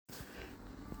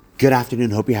Good afternoon.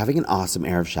 Hope you're having an awesome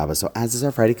Erev Shabbos. So as is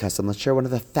our Friday custom, let's share one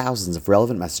of the thousands of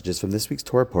relevant messages from this week's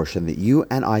Torah portion that you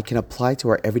and I can apply to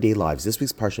our everyday lives. This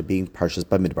week's Parsha being Parshas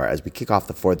Bamidbar, as we kick off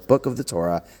the fourth book of the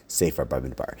Torah, Sefer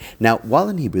Bamidbar. Now, while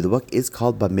in Hebrew the book is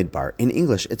called Bamidbar, in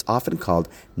English it's often called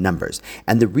Numbers.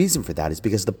 And the reason for that is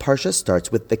because the Parsha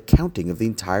starts with the counting of the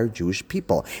entire Jewish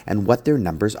people and what their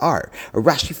numbers are.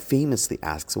 Rashi famously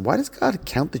asks, why does God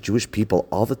count the Jewish people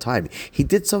all the time? He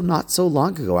did so not so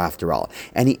long ago after all.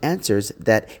 And he answers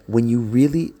that when you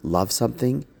really love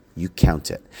something, you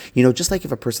count it. Just like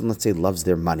if a person, let's say, loves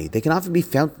their money, they can often be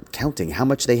found counting how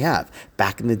much they have.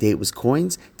 Back in the day, it was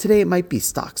coins. Today, it might be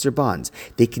stocks or bonds.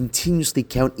 They continuously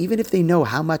count, even if they know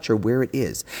how much or where it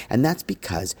is. And that's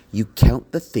because you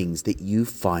count the things that you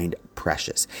find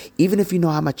precious. Even if you know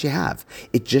how much you have,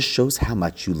 it just shows how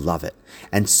much you love it.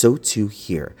 And so too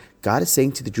here. God is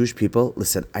saying to the Jewish people,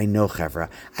 listen, I know, Chevra,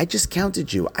 I just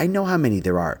counted you. I know how many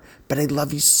there are, but I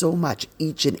love you so much.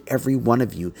 Each and every one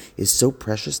of you is so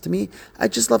precious to me. I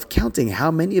just love counting how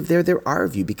many of there are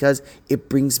of you because it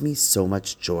brings me so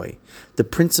much joy. The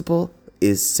principle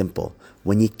is simple.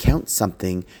 When you count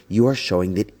something, you are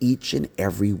showing that each and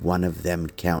every one of them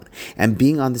count. And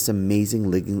being on this amazing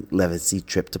legacy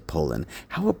trip to Poland,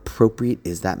 how appropriate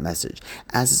is that message?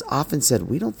 As is often said,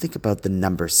 we don't think about the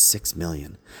number 6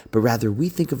 million, but rather we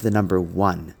think of the number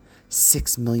 1.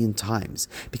 6 million times,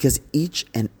 because each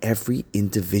and every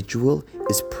individual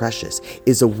is precious,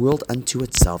 is a world unto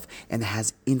itself, and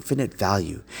has infinite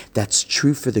value. That's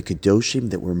true for the Kedoshim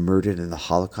that were murdered in the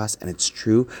Holocaust, and it's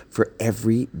true for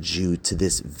every Jew to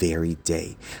this very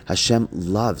day. Hashem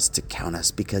loves to count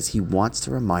us because He wants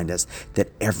to remind us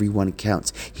that everyone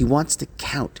counts. He wants to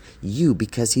count you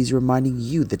because He's reminding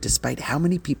you that despite how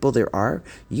many people there are,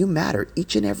 you matter.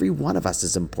 Each and every one of us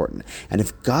is important. And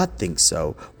if God thinks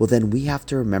so, well then we have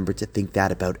to remember to think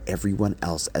that about everyone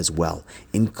else as well,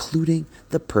 including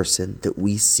the person that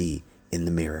we see in the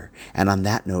mirror. And on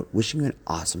that note, wishing you an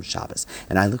awesome Shabbos,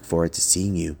 and I look forward to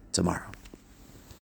seeing you tomorrow.